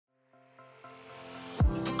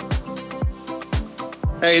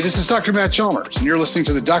Hey, this is Dr. Matt Chalmers, and you're listening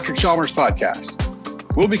to the Dr. Chalmers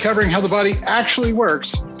podcast. We'll be covering how the body actually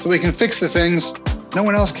works so we can fix the things no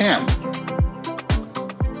one else can.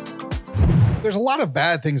 There's a lot of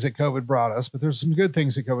bad things that COVID brought us, but there's some good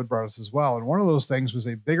things that COVID brought us as well. And one of those things was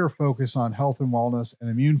a bigger focus on health and wellness and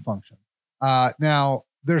immune function. Now,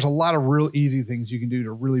 there's a lot of real easy things you can do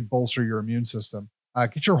to really bolster your immune system.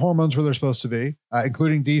 Get your hormones where they're supposed to be,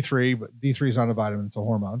 including D3, but D3 is not a vitamin, it's a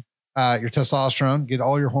hormone. Your testosterone, get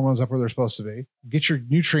all your hormones up where they're supposed to be. Get your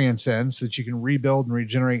nutrients in so that you can rebuild and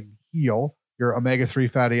regenerate and heal your omega-3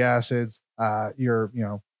 fatty acids, your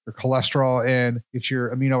cholesterol in, get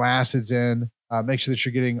your amino acids in, make sure that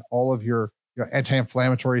you're getting all of your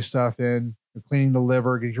anti-inflammatory stuff in, cleaning the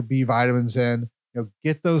liver, get your B vitamins in,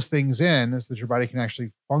 get those things in so that your body can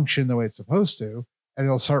actually function the way it's supposed to, and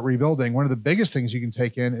it'll start rebuilding. One of the biggest things you can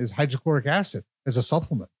take in is hydrochloric acid as a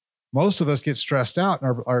supplement. Most of us get stressed out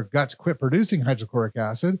and our guts quit producing hydrochloric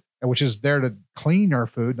acid, which is there to clean our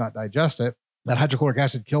food, not digest it. That hydrochloric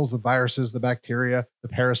acid kills the viruses, the bacteria, the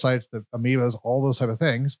parasites, the amoebas, all those type of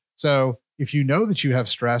things. So if you know that you have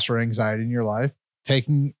stress or anxiety in your life,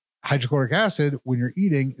 taking hydrochloric acid when you're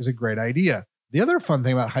eating is a great idea. The other fun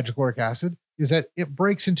thing about hydrochloric acid is that it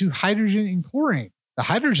breaks into hydrogen and chlorine. The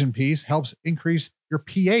hydrogen piece helps increase your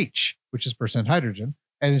pH, which is percent hydrogen.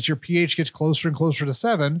 And as your pH gets closer and closer to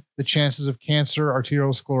 7, the chances of cancer,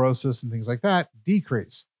 arterial sclerosis, and things like that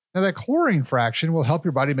decrease. Now, that chlorine fraction will help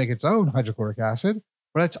your body make its own hydrochloric acid,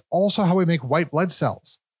 but that's also how we make white blood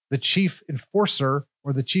cells, the chief enforcer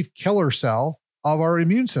or the chief killer cell of our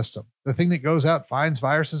immune system. The thing that goes out, finds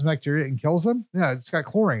viruses and bacteria and kills them. Yeah, it's got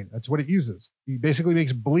chlorine. That's what it uses. It basically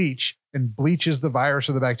makes bleach and bleaches the virus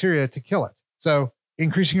or the bacteria to kill it. So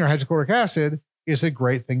increasing your hydrochloric acid is a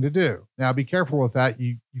great thing to do. Now, be careful with that.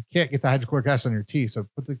 You can't get the hydrochloric acid on your teeth. So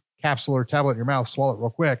put the capsule or tablet in your mouth, swallow it real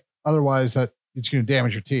quick. Otherwise, it's going to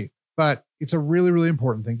damage your teeth. But it's a really, really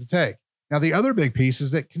important thing to take. Now, the other big piece is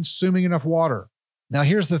that consuming enough water. Now,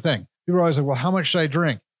 here's the thing. People are always like, well, how much should I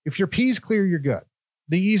drink? If your pee's clear, you're good.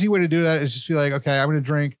 The easy way to do that is just be like, okay, I'm going to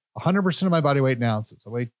drink 100% of my body weight in ounces. I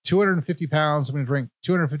weigh 250 pounds. I'm going to drink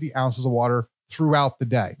 250 ounces of water throughout the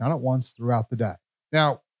day. Not at once, throughout the day.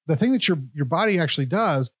 Now, the thing that your body actually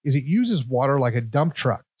does is it uses water like a dump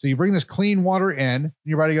truck. So you bring this clean water in and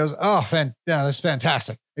your body goes, oh, that's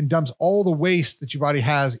fantastic, and dumps all the waste that your body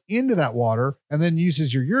has into that water and then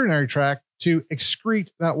uses your urinary tract to excrete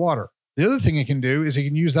that water. The other thing it can do is it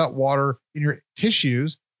can use that water in your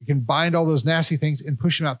tissues. You can bind all those nasty things and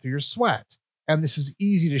push them out through your sweat. And this is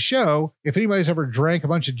easy to show. If anybody's ever drank a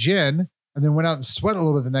bunch of gin and then went out and sweat a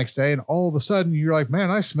little bit the next day, and all of a sudden you're like, man,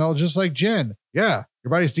 I smell just like gin. Yeah. Your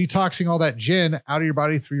body's detoxing all that gin out of your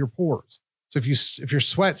body through your pores. So if your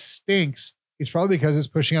sweat stinks, it's probably because it's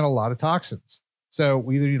pushing out a lot of toxins. So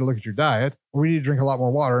we either need to look at your diet or we need to drink a lot more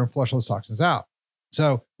water and flush those toxins out.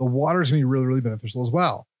 So the water is going to be really, really beneficial as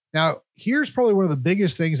well. Now, here's probably one of the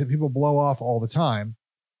biggest things that people blow off all the time: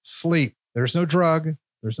 sleep. There's no drug.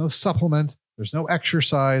 There's no supplement. There's no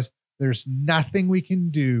exercise. There's nothing we can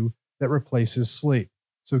do that replaces sleep.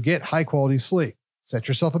 So get high quality sleep. Set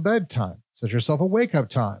yourself a bedtime. Set yourself a wake up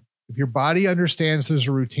time. If your body understands there's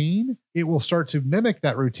a routine, it will start to mimic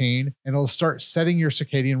that routine and it'll start setting your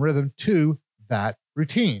circadian rhythm to that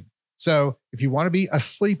routine. So if you want to be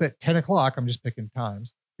asleep at 10 o'clock, I'm just picking times,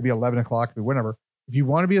 it could be 11 o'clock, it could be whenever. If you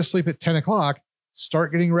want to be asleep at 10 o'clock,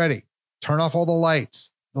 start getting ready. Turn off all the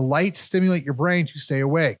lights. The lights stimulate your brain to stay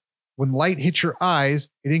awake. When light hits your eyes,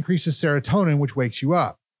 it increases serotonin, which wakes you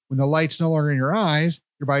up. When the light's no longer in your eyes,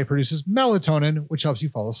 your body produces melatonin, which helps you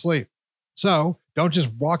fall asleep. So don't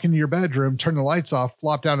just walk into your bedroom, turn the lights off,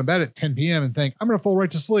 flop down in bed at 10 p.m. and think, I'm going to fall right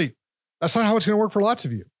to sleep. That's not how it's going to work for lots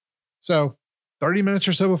of you. So 30 minutes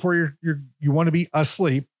or so before you want to be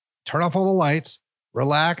asleep, turn off all the lights,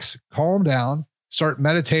 relax, calm down, start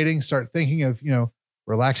meditating, start thinking of,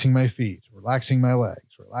 relaxing my feet, relaxing my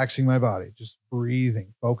legs, relaxing my body, just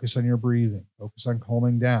breathing, focus on your breathing, focus on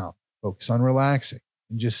calming down, focus on relaxing,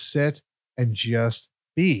 and just sit and just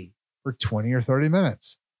be for 20 or 30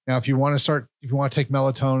 minutes. Now, if you want to take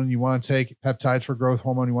melatonin, you want to take peptides for growth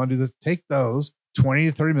hormone, you want to take those 20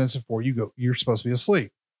 to 30 minutes before you're supposed to be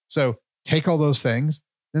asleep. So take all those things,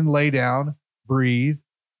 then lay down, breathe,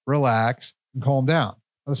 relax, and calm down.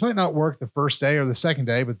 Now, this might not work the first day or the second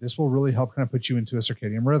day, but this will really help kind of put you into a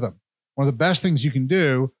circadian rhythm. One of the best things you can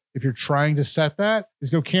do if you're trying to set that is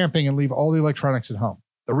go camping and leave all the electronics at home.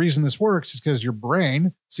 The reason this works is because your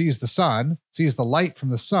brain sees the sun, sees the light from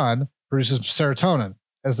the sun, produces serotonin.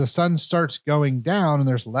 As the sun starts going down and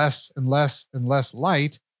there's less and less and less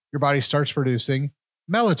light, your body starts producing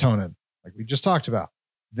melatonin, like we just talked about.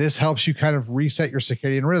 This helps you kind of reset your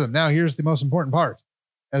circadian rhythm. Now, here's the most important part.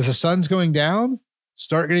 as the sun's going down,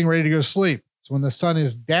 start getting ready to go sleep. So when the sun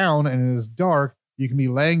is down and it is dark, you can be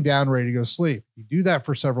laying down ready to go sleep. If you do that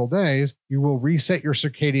for several days, you will reset your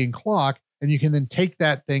circadian clock, and you can then take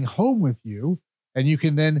that thing home with you, and you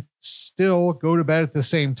can then still go to bed at the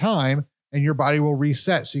same time, and your body will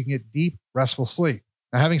reset so you can get deep, restful sleep.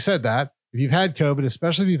 Now, having said that, if you've had COVID,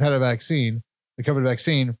 especially if you've had a vaccine, the COVID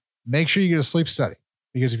vaccine, make sure you get a sleep study,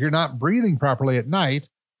 because if you're not breathing properly at night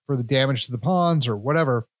for the damage to the pons or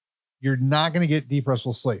whatever, you're not going to get deep,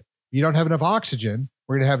 restful sleep. If you don't have enough oxygen,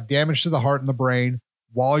 we're going to have damage to the heart and the brain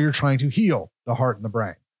while you're trying to heal the heart and the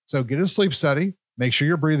brain. So get a sleep study, make sure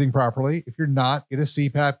you're breathing properly. If you're not, get a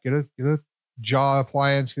CPAP, get a jaw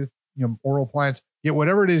appliance, get oral appliance, get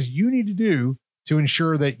whatever it is you need to do to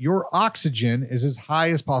ensure that your oxygen is as high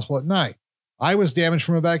as possible at night. I was damaged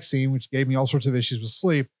from a vaccine, which gave me all sorts of issues with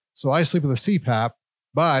sleep. So I sleep with a CPAP,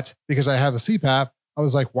 but because I have a CPAP, I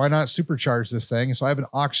was like, why not supercharge this thing? And so I have an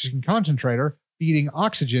oxygen concentrator feeding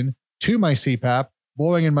oxygen to my CPAP,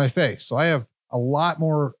 blowing in my face. So I have a lot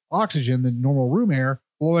more oxygen than normal room air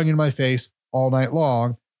blowing in my face all night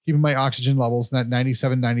long, keeping my oxygen levels in that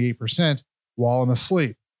 97, 98% while I'm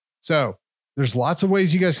asleep. So there's lots of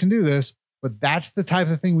ways you guys can do this, but that's the type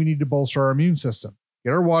of thing we need to bolster our immune system.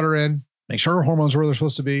 Get our water in, make sure our hormones are where they're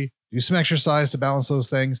supposed to be, do some exercise to balance those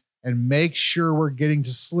things, and make sure we're getting to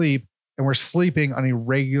sleep and we're sleeping on a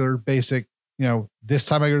regular basic, this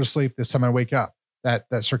time I go to sleep, this time I wake up. That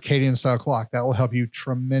circadian style clock, that will help you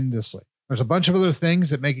tremendously. There's a bunch of other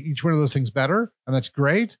things that make each one of those things better, and that's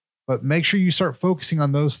great, but make sure you start focusing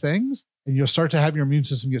on those things and you'll start to have your immune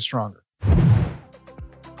system get stronger.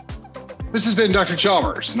 This has been Dr.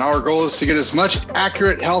 Chalmers, and our goal is to get as much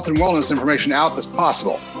accurate health and wellness information out as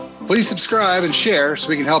possible. Please subscribe and share so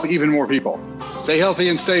we can help even more people. Stay healthy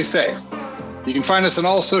and stay safe. You can find us on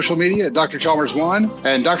all social media at Dr. Chalmers 1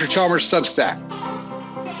 and Dr. Chalmers Substack.